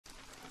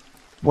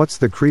What's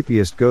the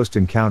creepiest ghost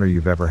encounter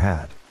you've ever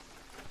had?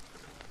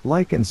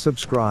 Like and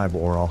subscribe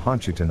or I'll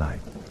haunt you tonight.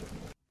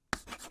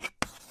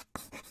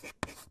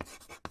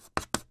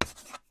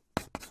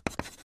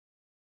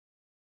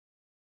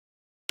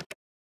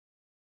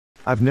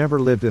 I've never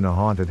lived in a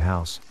haunted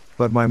house,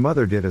 but my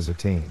mother did as a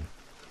teen.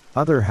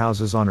 Other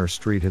houses on her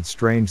street had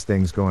strange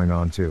things going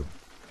on too.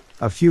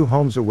 A few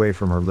homes away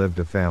from her lived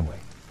a family.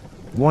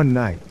 One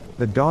night,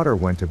 the daughter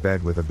went to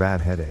bed with a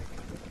bad headache.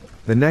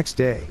 The next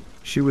day,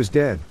 she was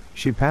dead.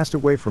 She passed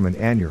away from an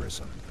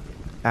aneurysm.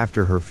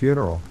 After her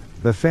funeral,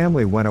 the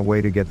family went away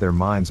to get their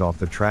minds off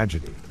the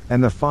tragedy,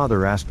 and the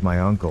father asked my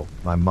uncle,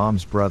 my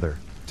mom's brother,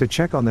 to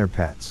check on their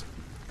pets.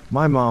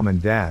 My mom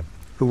and dad,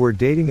 who were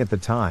dating at the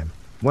time,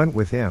 went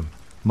with him.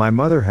 My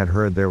mother had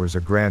heard there was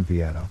a grand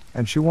piano,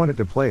 and she wanted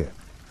to play it.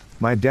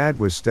 My dad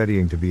was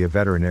studying to be a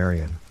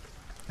veterinarian.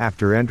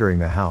 After entering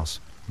the house,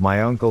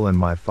 my uncle and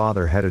my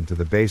father headed to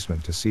the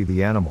basement to see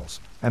the animals,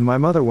 and my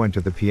mother went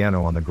to the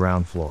piano on the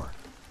ground floor.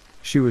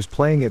 She was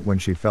playing it when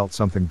she felt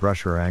something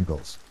brush her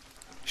ankles.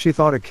 She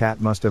thought a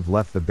cat must have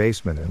left the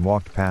basement and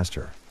walked past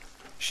her.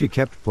 She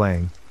kept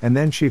playing, and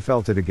then she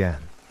felt it again.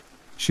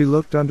 She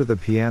looked under the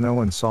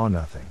piano and saw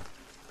nothing.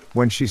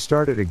 When she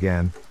started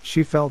again,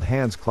 she felt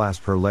hands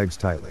clasp her legs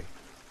tightly.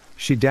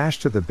 She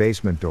dashed to the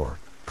basement door,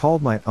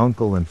 called my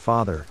uncle and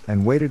father,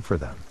 and waited for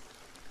them.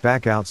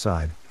 Back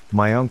outside,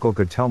 my uncle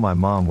could tell my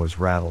mom was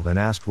rattled and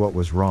asked what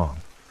was wrong.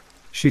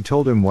 She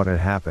told him what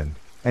had happened,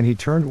 and he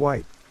turned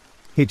white.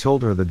 He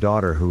told her the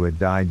daughter who had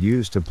died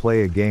used to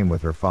play a game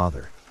with her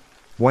father.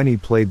 When he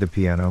played the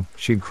piano,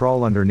 she'd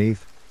crawl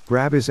underneath,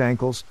 grab his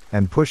ankles,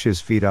 and push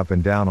his feet up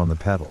and down on the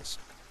pedals.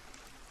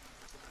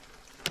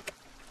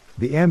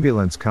 The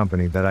ambulance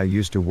company that I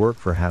used to work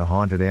for had a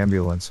haunted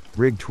ambulance,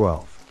 Rig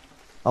 12.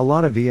 A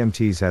lot of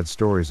EMTs had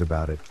stories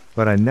about it,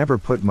 but I never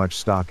put much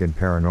stock in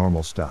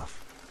paranormal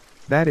stuff.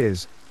 That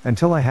is,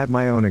 until I had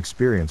my own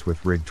experience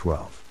with Rig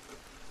 12.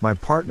 My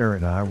partner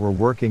and I were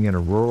working in a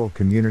rural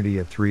community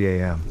at 3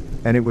 a.m.,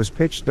 and it was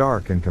pitch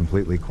dark and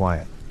completely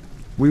quiet.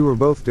 We were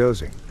both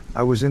dozing.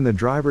 I was in the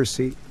driver's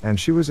seat, and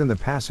she was in the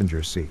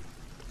passenger seat.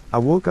 I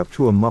woke up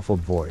to a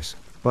muffled voice,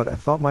 but I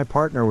thought my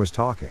partner was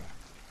talking.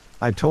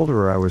 I told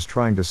her I was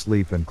trying to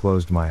sleep and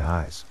closed my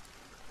eyes.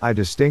 I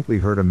distinctly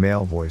heard a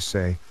male voice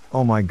say,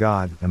 "Oh my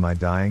God, am I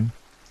dying?"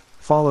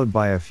 Followed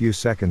by a few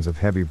seconds of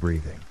heavy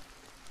breathing.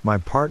 My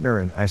partner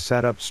and I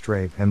sat up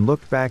straight and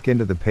looked back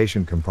into the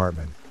patient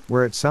compartment,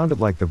 where it sounded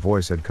like the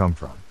voice had come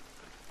from.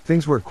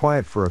 Things were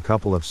quiet for a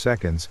couple of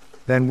seconds,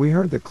 then we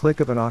heard the click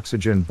of an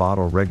oxygen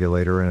bottle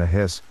regulator and a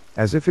hiss,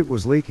 as if it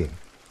was leaking.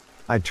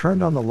 I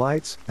turned on the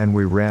lights, and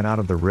we ran out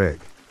of the rig.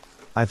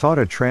 I thought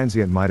a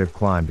transient might have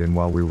climbed in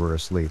while we were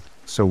asleep,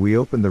 so we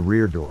opened the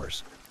rear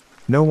doors.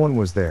 No one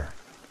was there.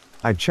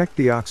 I checked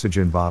the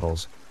oxygen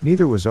bottles,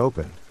 neither was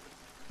opened.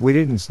 We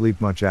didn't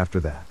sleep much after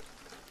that.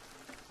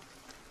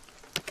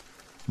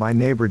 My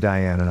neighbor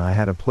Diane and I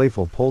had a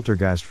playful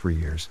poltergeist for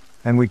years,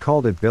 and we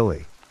called it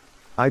Billy.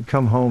 I'd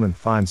come home and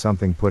find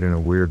something put in a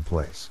weird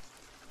place.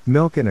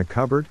 Milk in a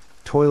cupboard,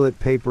 toilet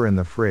paper in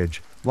the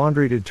fridge,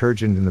 laundry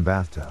detergent in the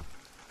bathtub.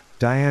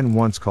 Diane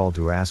once called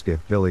to ask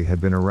if Billy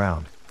had been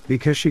around,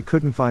 because she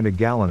couldn't find a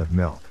gallon of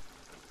milk.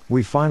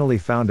 We finally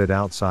found it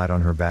outside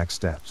on her back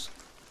steps.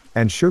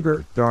 And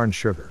sugar, darn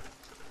sugar.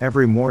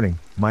 Every morning,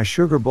 my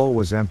sugar bowl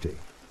was empty.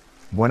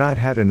 When I'd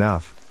had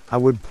enough, I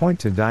would point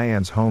to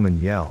Diane's home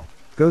and yell,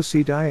 "Go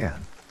see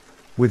Diane."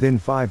 Within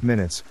 5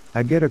 minutes,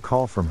 I'd get a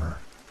call from her.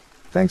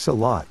 "Thanks a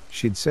lot,"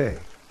 she'd say.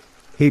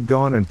 He'd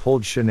gone and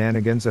pulled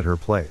shenanigans at her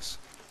place.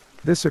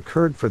 This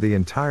occurred for the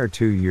entire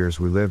 2 years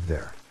we lived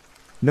there.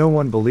 No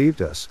one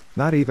believed us,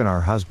 not even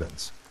our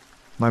husbands.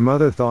 My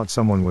mother thought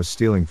someone was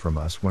stealing from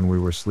us when we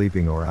were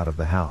sleeping or out of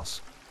the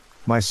house.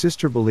 My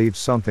sister believed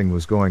something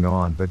was going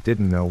on but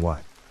didn't know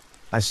what.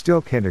 I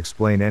still can't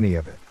explain any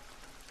of it.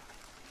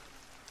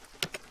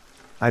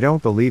 I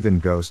don't believe in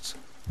ghosts,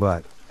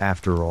 but,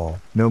 after all,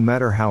 no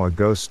matter how a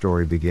ghost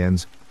story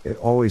begins, it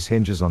always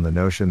hinges on the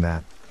notion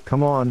that,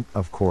 come on,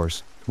 of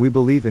course, we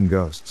believe in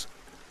ghosts.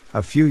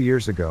 A few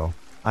years ago,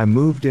 I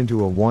moved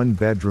into a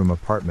one-bedroom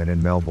apartment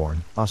in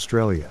Melbourne,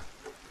 Australia.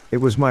 It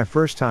was my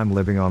first time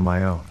living on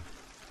my own.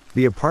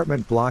 The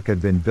apartment block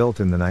had been built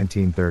in the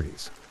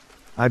 1930s.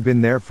 I'd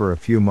been there for a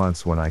few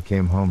months when I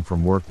came home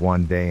from work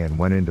one day and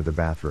went into the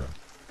bathroom.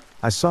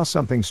 I saw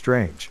something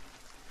strange.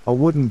 A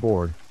wooden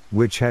board,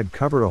 which had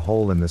covered a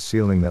hole in the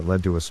ceiling that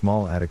led to a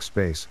small attic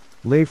space,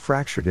 lay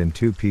fractured in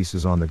 2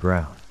 pieces on the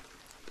ground.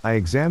 I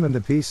examined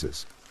the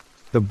pieces.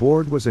 The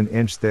board was an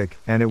inch thick,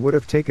 and it would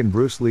have taken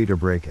Bruce Lee to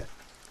break it.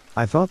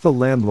 I thought the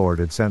landlord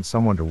had sent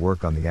someone to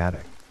work on the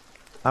attic.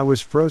 I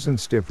was frozen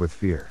stiff with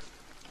fear.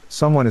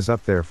 Someone is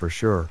up there for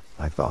sure,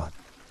 I thought.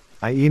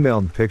 I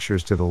emailed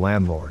pictures to the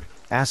landlord,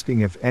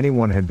 asking if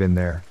anyone had been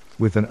there,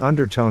 with an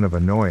undertone of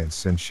annoyance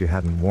since she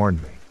hadn't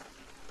warned me.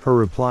 Her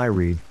reply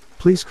read,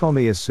 "Please call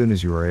me as soon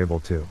as you are able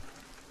to."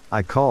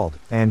 I called,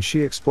 and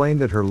she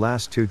explained that her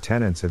last 2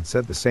 tenants had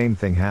said the same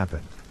thing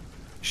happened.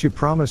 She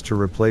promised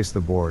to replace the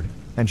board,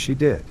 and she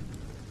did.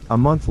 A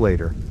month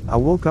later, I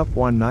woke up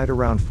one night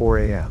around 4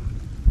 a.m.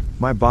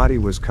 My body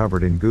was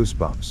covered in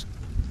goosebumps.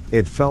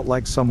 It felt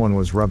like someone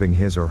was rubbing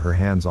his or her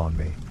hands on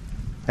me.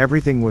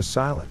 Everything was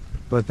silent,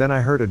 but then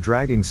I heard a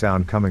dragging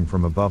sound coming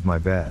from above my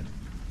bed.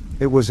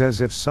 It was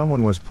as if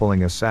someone was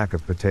pulling a sack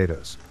of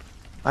potatoes.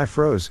 I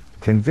froze,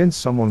 convinced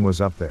someone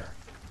was up there.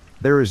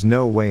 There is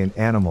no way an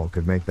animal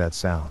could make that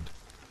sound.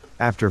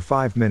 After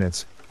 5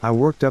 minutes, I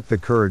worked up the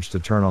courage to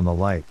turn on the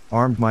light,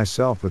 armed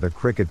myself with a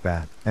cricket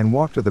bat, and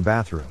walked to the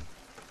bathroom.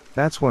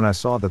 That's when I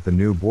saw that the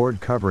new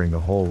board covering the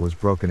hole was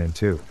broken in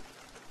two.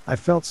 I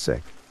felt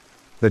sick.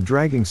 The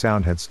dragging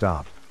sound had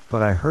stopped,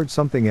 but I heard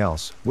something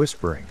else,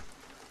 whispering.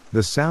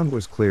 The sound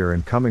was clear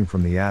and coming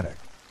from the attic.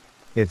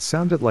 It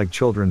sounded like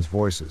children's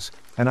voices,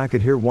 and I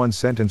could hear one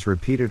sentence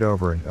repeated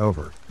over and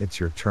over, "It's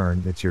your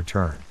turn, it's your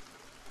turn."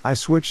 I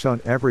switched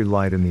on every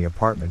light in the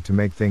apartment to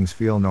make things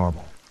feel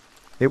normal.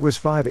 It was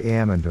 5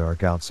 a.m. and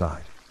dark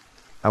outside.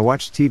 I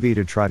watched TV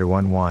to try to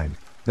unwind,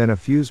 then a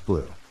fuse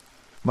blew.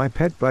 My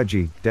pet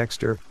budgie,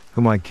 Dexter,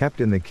 whom I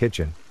kept in the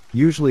kitchen,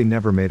 usually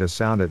never made a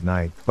sound at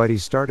night, but he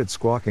started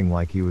squawking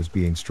like he was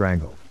being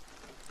strangled.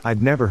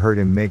 I'd never heard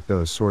him make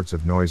those sorts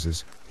of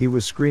noises. He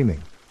was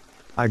screaming.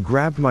 I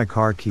grabbed my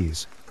car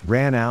keys,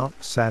 ran out,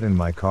 sat in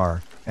my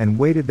car, and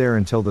waited there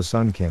until the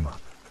sun came up.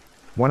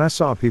 When I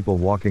saw people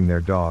walking their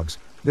dogs,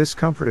 this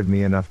comforted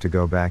me enough to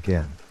go back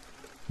in.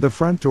 The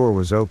front door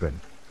was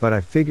open, but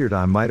I figured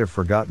I might have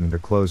forgotten to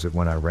close it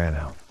when I ran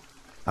out.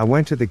 I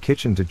went to the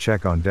kitchen to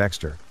check on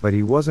Dexter, but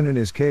he wasn't in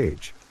his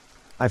cage.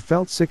 I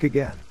felt sick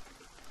again.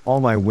 All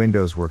my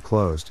windows were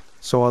closed,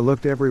 so I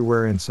looked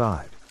everywhere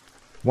inside.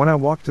 When I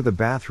walked to the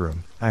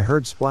bathroom, I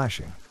heard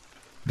splashing.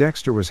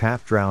 Dexter was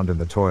half drowned in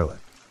the toilet.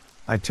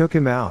 I took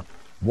him out,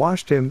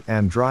 washed him,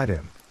 and dried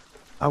him.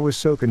 I was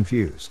so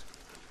confused.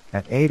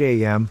 At 8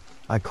 a.m.,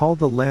 I called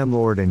the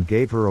landlord and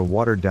gave her a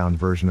watered-down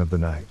version of the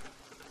night.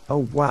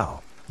 "Oh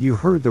wow, you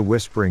heard the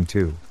whispering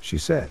too," she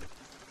said.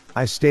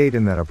 I stayed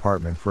in that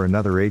apartment for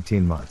another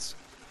 18 months.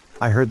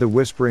 I heard the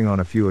whispering on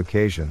a few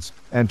occasions,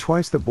 and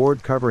twice the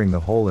board covering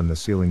the hole in the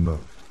ceiling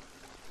moved.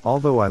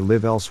 Although I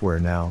live elsewhere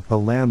now, the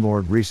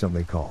landlord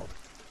recently called.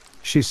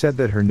 She said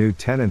that her new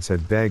tenants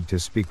had begged to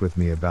speak with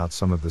me about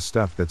some of the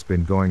stuff that's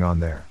been going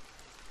on there.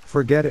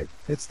 Forget it,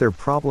 it's their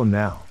problem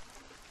now.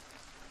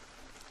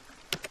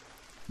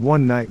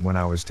 One night when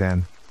I was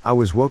 10, I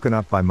was woken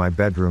up by my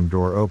bedroom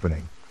door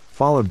opening,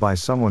 followed by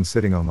someone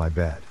sitting on my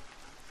bed.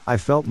 I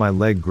felt my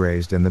leg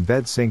grazed and the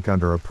bed sink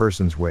under a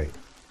person's weight.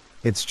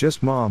 It's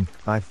just Mom,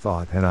 I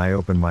thought, and I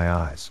opened my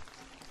eyes.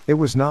 It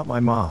was not my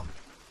mom.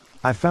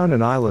 I found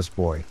an eyeless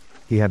boy.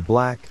 He had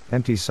black,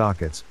 empty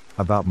sockets,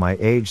 about my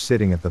age,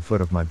 sitting at the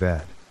foot of my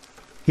bed.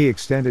 He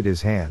extended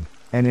his hand,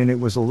 and in it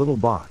was a little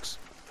box.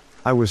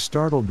 I was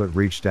startled but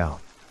reached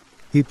out.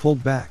 He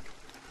pulled back.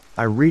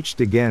 I reached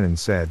again and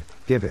said,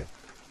 "Give it."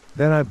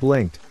 Then I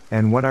blinked,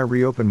 and when I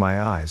reopened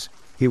my eyes,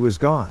 he was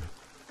gone.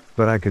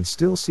 But I could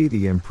still see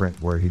the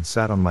imprint where he'd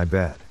sat on my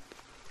bed.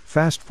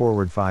 Fast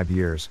forward 5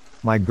 years,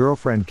 my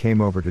girlfriend came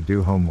over to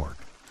do homework.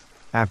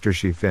 After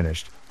she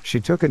finished, she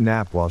took a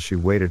nap while she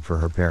waited for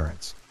her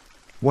parents.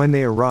 When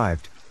they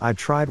arrived, I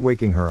tried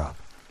waking her up.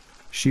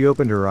 She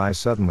opened her eyes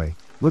suddenly,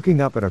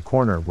 looking up at a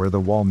corner where the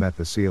wall met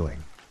the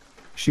ceiling.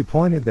 She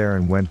pointed there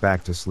and went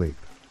back to sleep.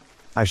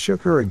 I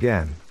shook her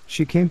again.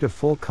 She came to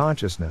full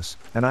consciousness,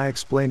 and I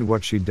explained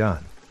what she'd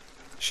done.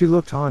 She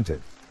looked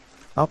haunted.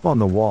 Up on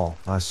the wall,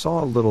 I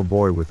saw a little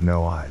boy with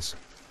no eyes.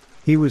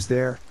 He was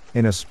there,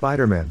 in a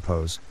Spider-Man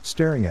pose,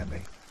 staring at me.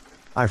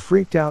 I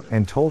freaked out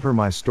and told her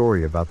my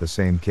story about the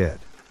same kid.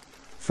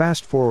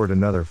 Fast forward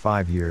another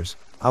 5 years,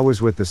 I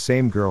was with the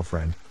same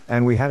girlfriend,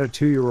 and we had a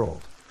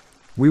 2-year-old.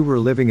 We were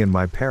living in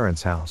my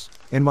parents' house,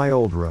 in my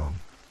old room.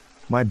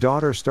 My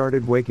daughter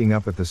started waking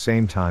up at the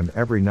same time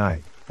every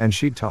night, and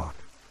she'd talk.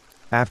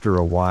 After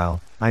a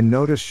while, I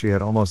noticed she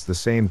had almost the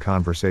same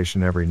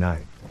conversation every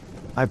night.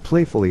 I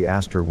playfully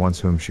asked her once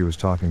whom she was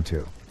talking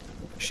to.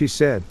 She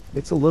said,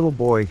 "It's a little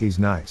boy, he's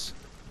nice.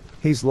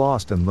 He's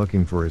lost and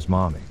looking for his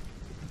mommy."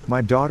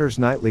 My daughter's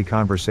nightly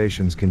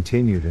conversations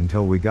continued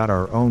until we got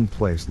our own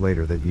place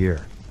later that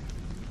year.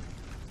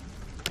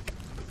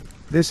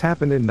 This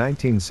happened in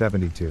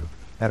 1972,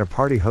 at a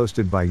party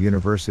hosted by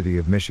University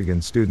of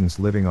Michigan students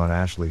living on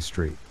Ashley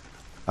Street.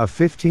 A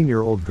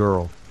 15-year-old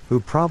girl, who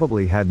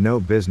probably had no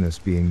business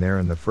being there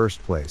in the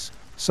first place,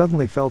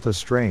 suddenly felt a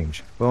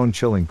strange,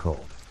 bone-chilling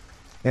cold.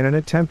 In an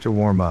attempt to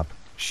warm up,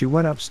 she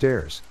went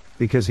upstairs,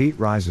 because heat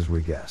rises,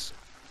 we guess.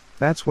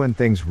 That's when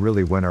things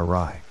really went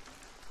awry.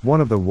 One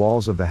of the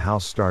walls of the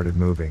house started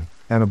moving,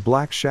 and a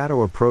black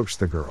shadow approached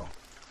the girl.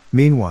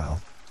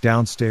 Meanwhile,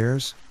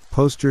 downstairs,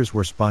 posters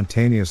were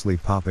spontaneously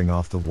popping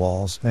off the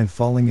walls and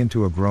falling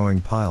into a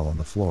growing pile on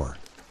the floor.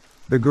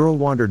 The girl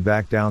wandered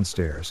back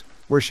downstairs,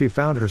 where she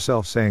found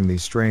herself saying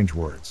these strange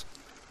words.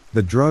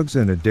 "The drugs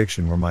and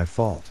addiction were my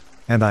fault,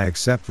 and I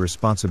accept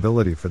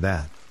responsibility for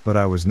that, but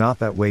I was not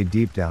that way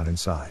deep down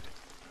inside.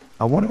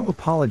 I want to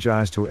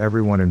apologize to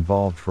everyone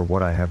involved for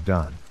what I have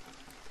done."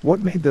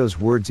 What made those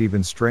words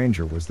even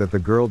stranger was that the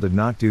girl did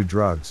not do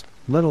drugs,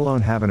 let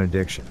alone have an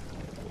addiction.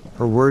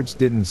 Her words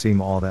didn't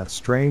seem all that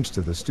strange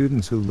to the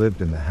students who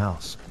lived in the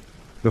house.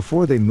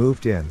 Before they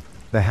moved in,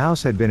 the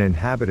house had been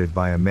inhabited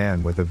by a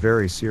man with a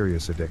very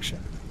serious addiction.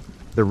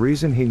 The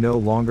reason he no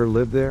longer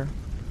lived there?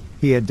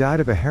 He had died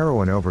of a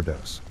heroin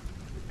overdose.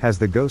 Has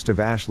the ghost of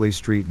Ashley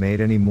Street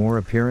made any more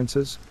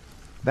appearances?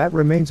 That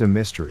remains a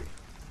mystery.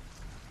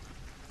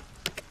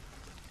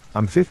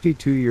 I'm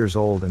 52 years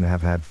old and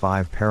have had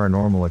 5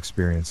 paranormal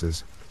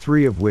experiences,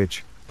 3 of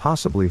which,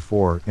 possibly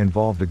 4,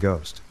 involved a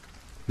ghost.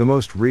 The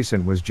most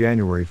recent was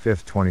January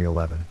 5,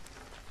 2011.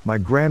 My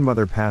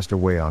grandmother passed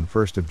away on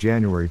 1st of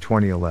January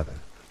 2011.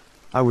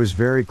 I was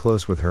very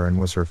close with her and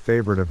was her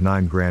favorite of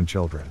 9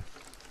 grandchildren.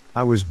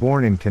 I was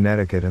born in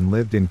Connecticut and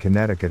lived in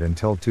Connecticut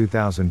until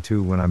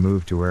 2002 when I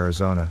moved to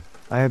Arizona.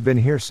 I have been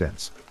here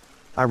since.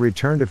 I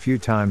returned a few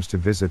times to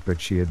visit, but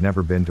she had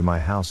never been to my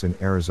house in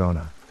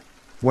Arizona.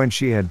 When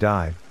she had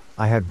died,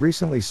 I had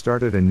recently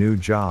started a new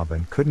job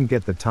and couldn't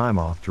get the time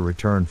off to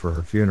return for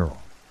her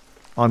funeral.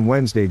 On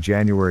Wednesday,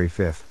 January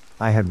 5th,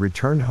 I had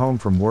returned home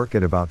from work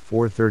at about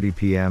 4:30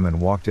 p.m. and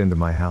walked into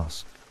my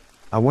house.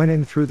 I went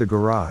in through the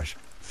garage,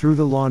 through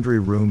the laundry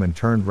room, and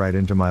turned right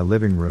into my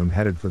living room,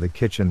 headed for the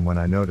kitchen, when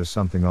I noticed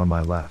something on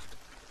my left.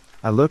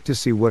 I looked to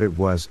see what it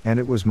was, and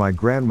it was my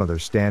grandmother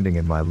standing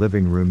in my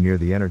living room near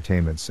the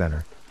entertainment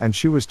center, and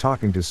she was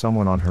talking to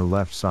someone on her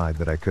left side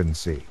that I couldn't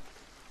see.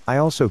 I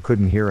also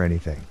couldn't hear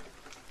anything.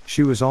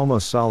 She was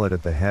almost solid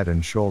at the head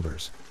and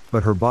shoulders,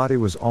 but her body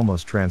was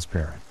almost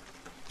transparent.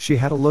 She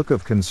had a look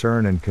of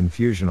concern and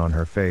confusion on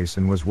her face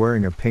and was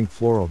wearing a pink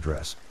floral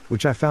dress,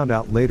 which I found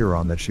out later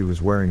on that she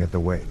was wearing at the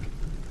wake.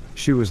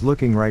 She was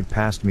looking right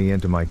past me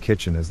into my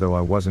kitchen as though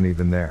I wasn't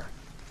even there.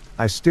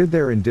 I stood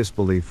there in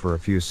disbelief for a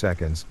few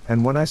seconds,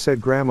 and when I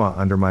said "Grandma"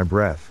 under my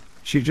breath,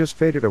 she just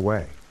faded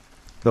away.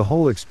 The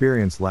whole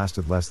experience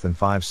lasted less than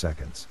 5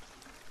 seconds.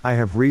 I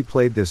have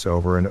replayed this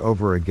over and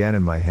over again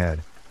in my head,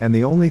 and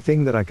the only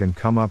thing that I can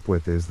come up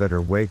with is that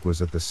her wake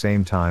was at the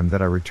same time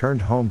that I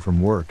returned home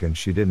from work and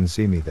she didn't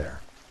see me there.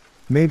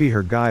 Maybe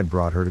her guide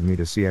brought her to me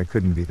to see I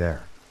couldn't be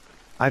there.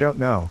 I don't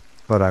know,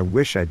 but I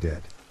wish I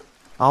did.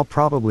 I'll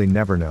probably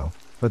never know,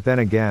 but then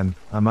again,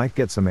 I might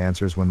get some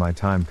answers when my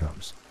time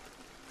comes.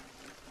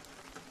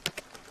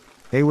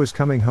 A was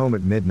coming home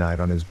at midnight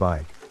on his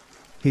bike.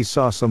 He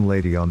saw some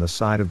lady on the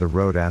side of the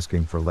road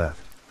asking for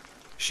lift.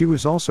 She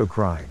was also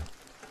crying.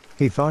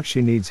 He thought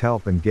she needs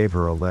help and gave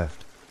her a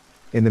lift.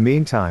 In the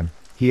meantime,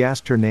 he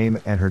asked her name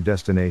and her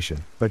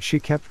destination, but she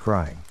kept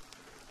crying.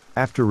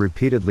 After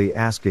repeatedly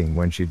asking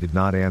when she did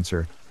not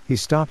answer, he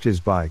stopped his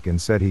bike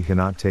and said he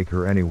cannot take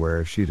her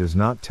anywhere if she does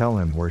not tell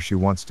him where she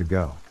wants to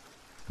go.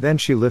 Then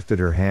she lifted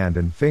her hand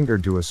and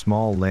fingered to a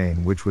small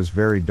lane which was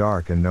very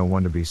dark and no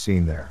one to be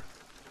seen there.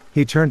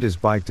 He turned his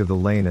bike to the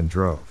lane and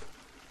drove.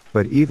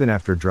 But even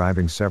after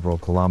driving several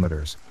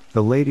kilometers,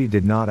 the lady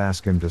did not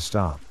ask him to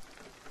stop.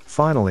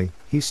 Finally,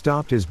 he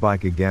stopped his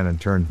bike again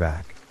and turned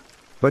back.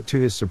 But to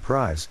his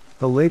surprise,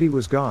 the lady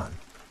was gone.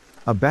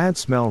 A bad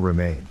smell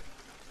remained.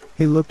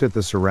 He looked at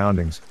the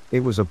surroundings.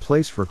 It was a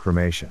place for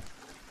cremation.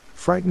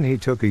 Frightened, he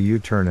took a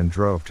U-turn and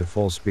drove to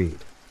full speed.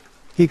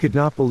 He could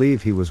not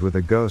believe he was with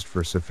a ghost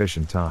for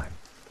sufficient time.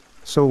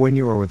 So when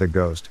you are with a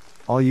ghost,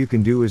 all you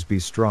can do is be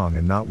strong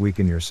and not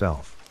weaken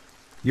yourself.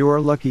 You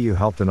are lucky you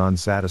helped an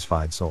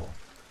unsatisfied soul.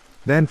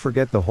 Then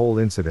forget the whole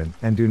incident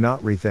and do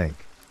not rethink.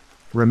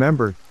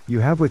 Remember, you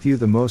have with you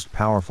the most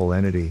powerful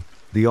entity,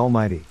 the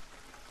Almighty.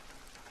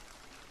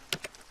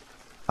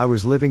 I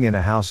was living in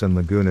a house in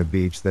Laguna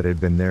Beach that had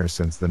been there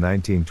since the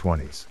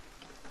 1920s.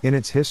 In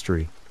its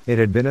history, it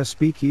had been a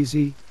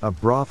speakeasy, a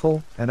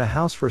brothel, and a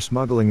house for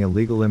smuggling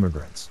illegal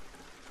immigrants.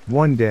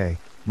 One day,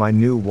 my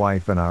new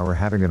wife and I were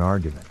having an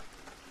argument.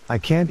 I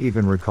can't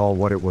even recall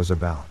what it was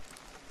about.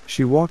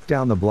 She walked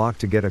down the block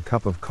to get a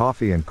cup of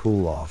coffee and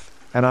cool off,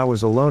 and I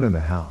was alone in the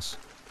house.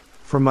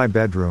 From my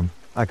bedroom,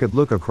 I could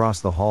look across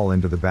the hall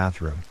into the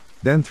bathroom,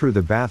 then through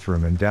the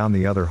bathroom and down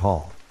the other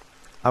hall.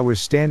 I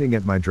was standing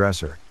at my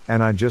dresser,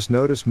 and I just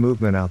noticed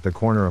movement out the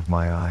corner of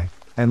my eye,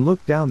 and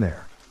looked down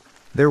there.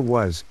 There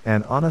was,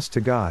 and honest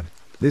to God,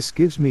 this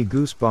gives me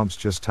goosebumps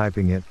just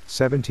typing it,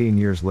 17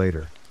 years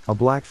later, a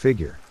black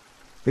figure.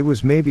 It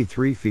was maybe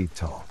 3 feet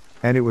tall,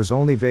 and it was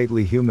only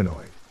vaguely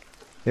humanoid.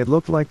 It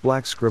looked like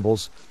black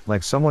scribbles,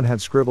 like someone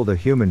had scribbled a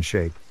human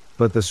shape,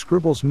 but the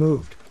scribbles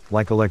moved,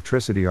 like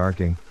electricity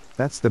arcing.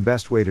 That's the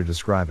best way to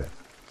describe it.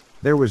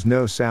 There was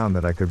no sound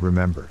that I could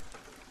remember.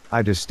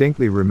 I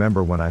distinctly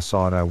remember when I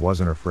saw it I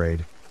wasn't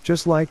afraid,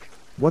 just like,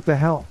 what the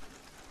hell?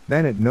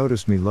 Then it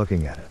noticed me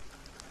looking at it.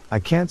 I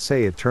can't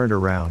say it turned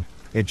around,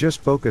 it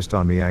just focused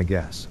on me, I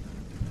guess.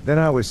 Then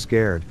I was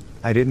scared.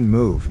 I didn't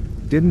move,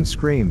 didn't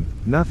scream,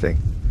 nothing.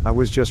 I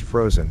was just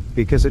frozen,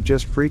 because it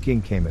just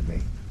freaking came at me.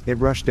 It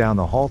rushed down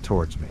the hall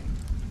towards me.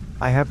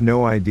 I have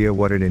no idea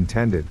what it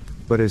intended,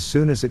 but as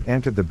soon as it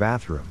entered the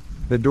bathroom,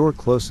 the door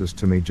closest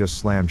to me just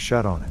slammed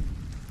shut on it.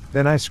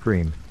 Then I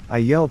screamed. I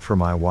yelled for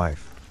my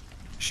wife.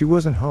 She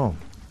wasn't home.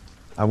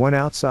 I went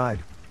outside,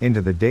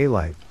 into the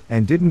daylight,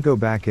 and didn't go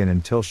back in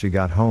until she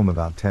got home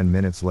about 10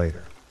 minutes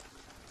later.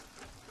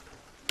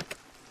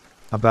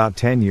 About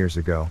 10 years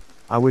ago,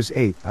 I was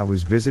 8, I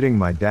was visiting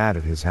my dad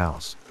at his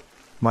house.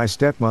 My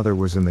stepmother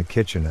was in the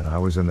kitchen and I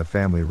was in the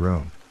family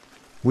room.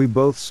 We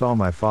both saw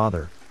my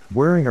father,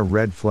 wearing a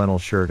red flannel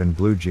shirt and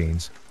blue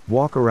jeans,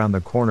 walk around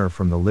the corner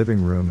from the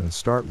living room and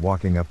start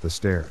walking up the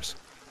stairs.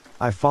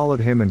 I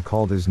followed him and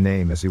called his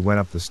name as he went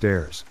up the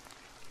stairs.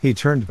 He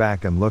turned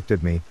back and looked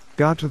at me,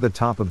 got to the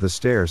top of the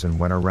stairs and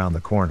went around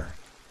the corner.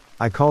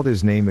 I called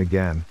his name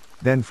again,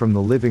 then from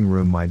the living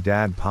room my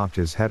dad popped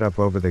his head up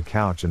over the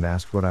couch and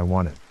asked what I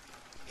wanted.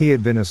 He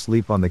had been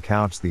asleep on the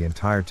couch the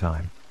entire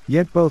time,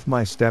 yet both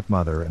my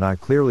stepmother and I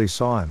clearly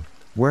saw him,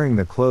 wearing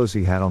the clothes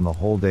he had on the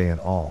whole day and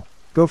all,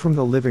 go from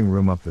the living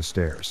room up the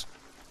stairs.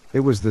 It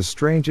was the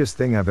strangest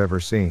thing I've ever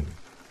seen.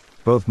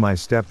 Both my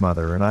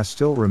stepmother and I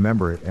still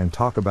remember it and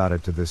talk about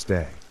it to this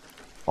day.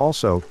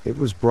 Also, it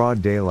was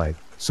broad daylight,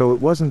 so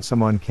it wasn't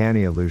some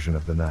uncanny illusion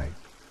of the night.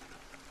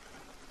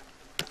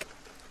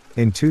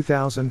 In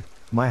 2000,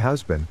 my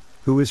husband,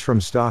 who is from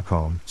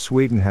Stockholm,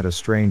 Sweden, had a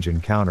strange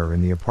encounter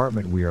in the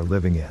apartment we are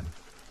living in.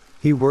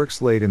 He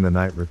works late in the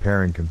night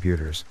repairing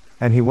computers,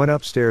 and he went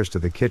upstairs to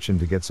the kitchen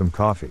to get some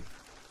coffee.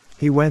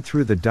 He went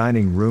through the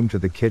dining room to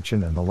the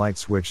kitchen and the light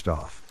switched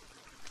off.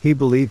 He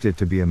believed it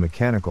to be a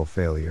mechanical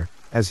failure,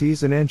 as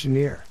he's an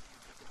engineer.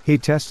 He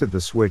tested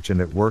the switch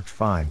and it worked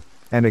fine,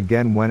 and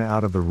again went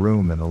out of the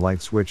room and the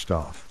light switched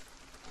off.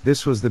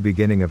 This was the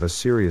beginning of a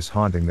serious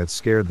haunting that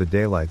scared the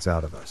daylights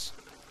out of us.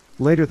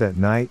 Later that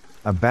night,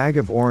 a bag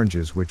of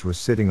oranges which was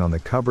sitting on the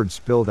cupboard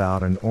spilled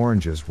out and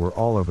oranges were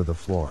all over the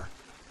floor.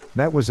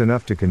 That was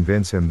enough to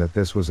convince him that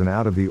this was an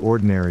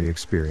out-of-the-ordinary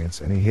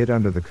experience and he hid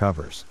under the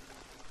covers.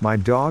 My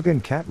dog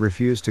and cat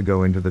refused to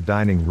go into the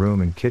dining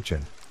room and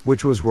kitchen,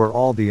 which was where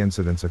all the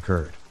incidents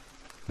occurred.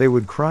 They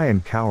would cry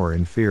and cower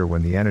in fear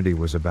when the entity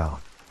was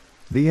about.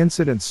 The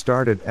incident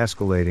started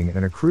escalating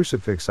and a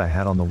crucifix I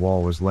had on the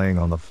wall was laying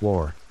on the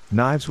floor.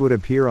 Knives would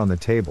appear on the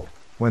table,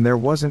 when there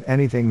wasn't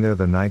anything there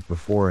the night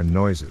before, and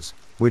noises,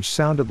 which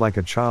sounded like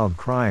a child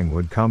crying,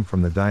 would come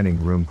from the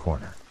dining room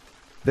corner.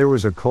 There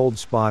was a cold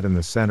spot in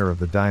the center of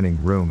the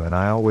dining room and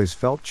I always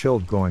felt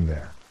chilled going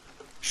there.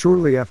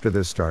 Shortly after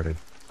this started,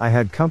 I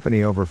had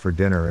company over for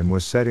dinner and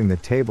was setting the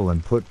table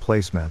and put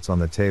placemats on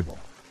the table.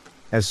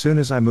 As soon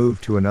as I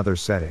moved to another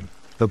setting,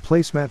 the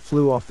placemat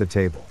flew off the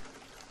table.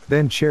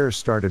 Then chairs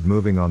started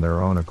moving on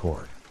their own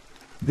accord.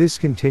 This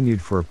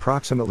continued for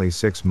approximately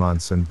 6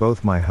 months and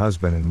both my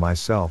husband and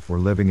myself were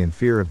living in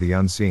fear of the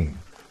unseen.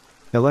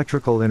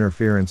 Electrical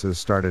interferences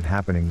started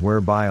happening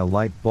whereby a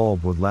light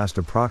bulb would last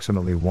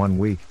approximately 1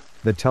 week,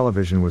 the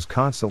television was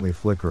constantly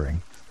flickering,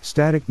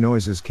 static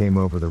noises came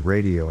over the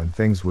radio and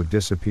things would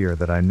disappear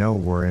that I know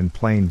were in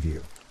plain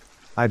view.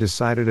 I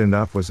decided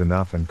enough was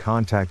enough and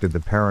contacted the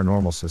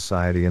Paranormal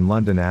Society in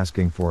London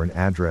asking for an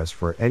address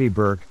for Eddie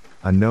Burke,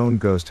 a known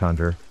ghost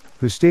hunter,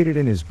 who stated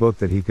in his book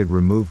that he could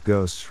remove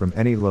ghosts from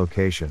any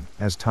location,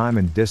 as time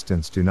and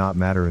distance do not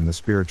matter in the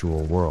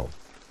spiritual world.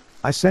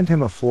 I sent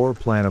him a floor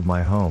plan of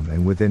my home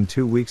and within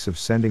 2 weeks of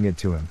sending it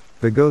to him,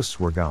 the ghosts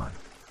were gone.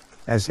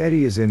 As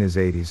Eddie is in his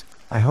 80s,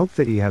 I hope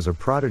that he has a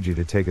prodigy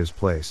to take his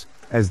place,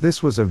 as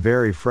this was a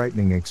very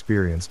frightening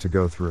experience to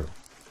go through.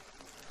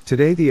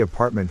 Today the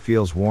apartment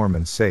feels warm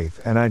and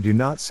safe and I do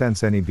not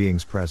sense any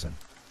beings present.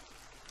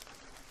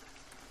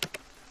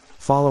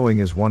 Following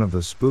is one of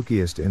the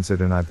spookiest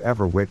incident I've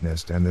ever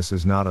witnessed, and this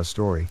is not a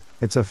story,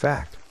 it's a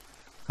fact.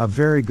 A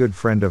very good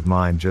friend of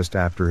mine just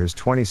after his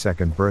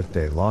 22nd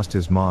birthday lost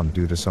his mom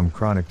due to some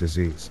chronic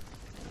disease.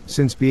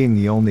 Since being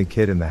the only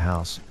kid in the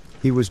house,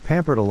 he was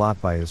pampered a lot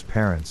by his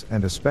parents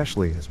and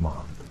especially his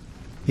mom.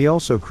 He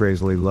also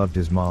crazily loved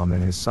his mom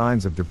and his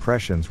signs of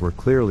depressions were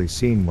clearly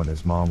seen when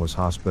his mom was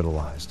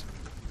hospitalized.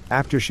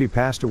 After she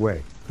passed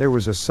away, there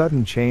was a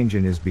sudden change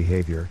in his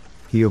behavior.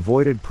 He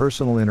avoided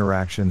personal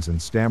interactions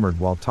and stammered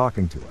while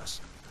talking to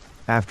us.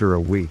 After a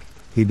week,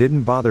 he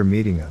didn't bother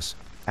meeting us.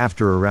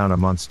 After around a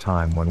month's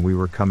time, when we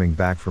were coming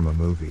back from a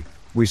movie,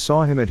 we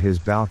saw him at his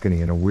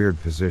balcony in a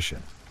weird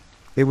position.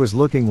 It was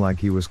looking like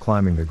he was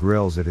climbing the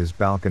grills at his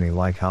balcony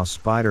like how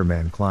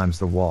Spider-Man climbs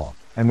the wall,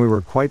 and we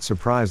were quite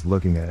surprised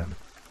looking at him.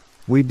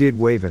 We did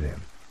wave at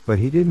him, but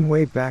he didn't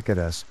wave back at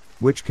us,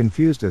 which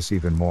confused us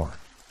even more.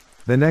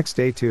 The next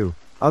day too,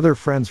 other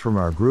friends from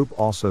our group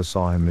also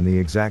saw him in the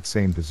exact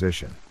same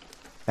position.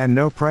 And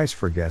no price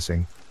for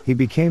guessing, he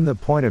became the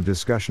point of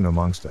discussion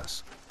amongst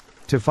us.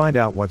 To find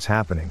out what's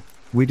happening,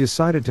 we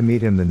decided to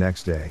meet him the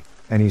next day,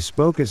 and he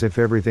spoke as if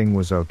everything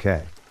was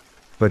okay.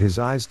 But his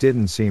eyes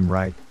didn't seem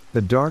right,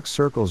 the dark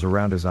circles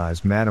around his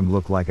eyes made him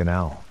look like an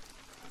owl.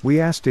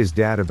 We asked his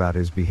dad about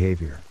his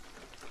behavior.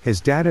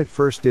 His dad at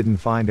first didn't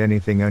find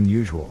anything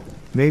unusual,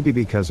 maybe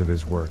because of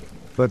his work,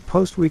 but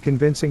we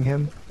convincing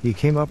him, he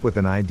came up with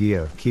an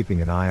idea of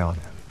keeping an eye on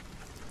him.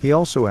 He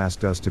also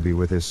asked us to be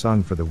with his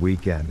son for the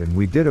weekend and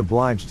we did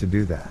oblige to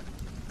do that.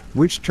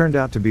 Which turned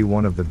out to be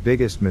one of the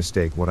biggest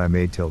mistake what I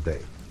made till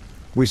date.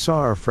 We saw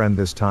our friend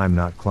this time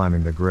not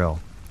climbing the grill,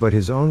 but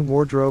his own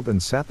wardrobe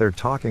and sat there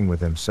talking with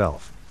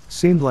himself,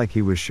 seemed like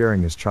he was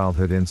sharing his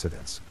childhood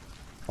incidents.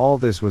 All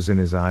this was in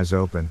his eyes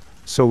open,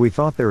 so we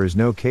thought there is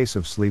no case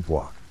of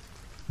sleepwalk.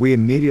 We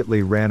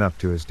immediately ran up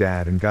to his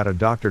dad and got a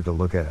doctor to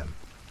look at him.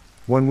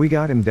 When we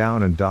got him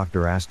down and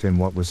doctor asked him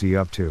what was he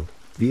up to,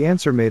 the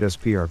answer made us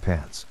pee our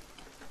pants.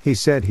 He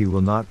said he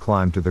will not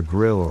climb to the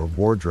grill or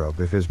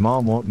wardrobe if his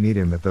mom won't meet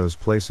him at those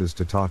places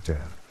to talk to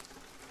him.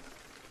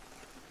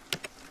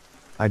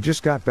 I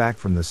just got back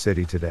from the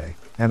city today,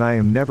 and I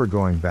am never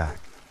going back.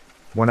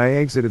 When I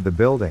exited the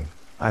building,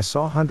 I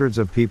saw hundreds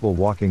of people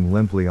walking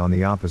limply on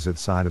the opposite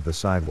side of the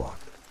sidewalk.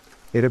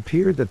 It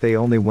appeared that they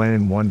only went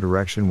in one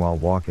direction while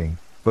walking,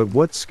 but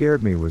what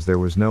scared me was there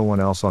was no one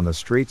else on the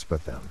streets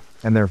but them,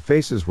 and their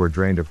faces were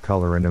drained of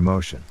color and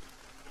emotion.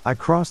 I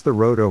crossed the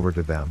road over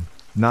to them,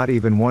 not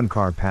even one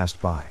car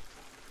passed by.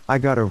 I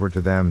got over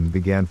to them and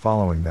began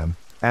following them,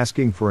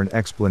 asking for an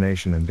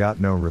explanation and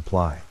got no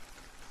reply.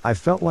 I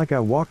felt like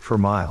I walked for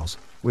miles,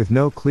 with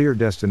no clear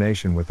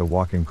destination with the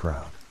walking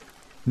crowd.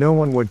 No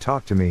one would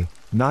talk to me,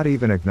 not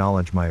even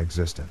acknowledge my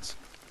existence.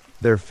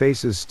 Their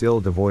faces still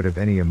devoid of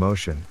any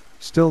emotion,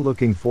 still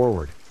looking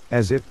forward,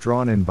 as if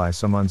drawn in by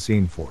some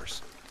unseen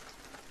force.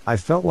 I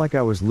felt like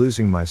I was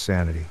losing my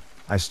sanity.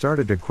 I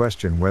started to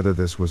question whether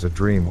this was a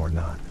dream or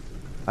not.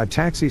 A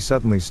taxi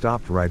suddenly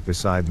stopped right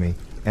beside me,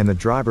 and the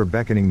driver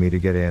beckoning me to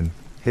get in,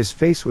 his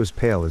face was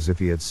pale as if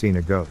he had seen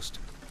a ghost.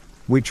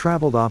 We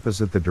traveled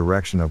opposite the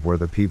direction of where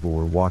the people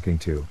were walking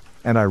to,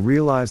 and I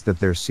realized that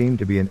there seemed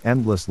to be an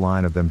endless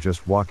line of them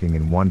just walking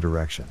in one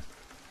direction.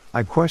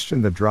 I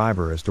questioned the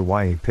driver as to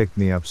why he picked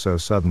me up so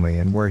suddenly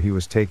and where he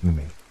was taking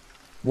me.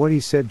 What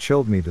he said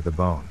chilled me to the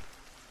bone.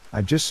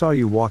 I just saw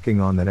you walking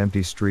on that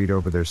empty street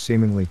over there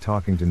seemingly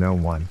talking to no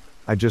one.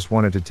 I just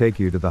wanted to take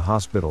you to the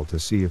hospital to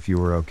see if you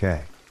were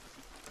okay.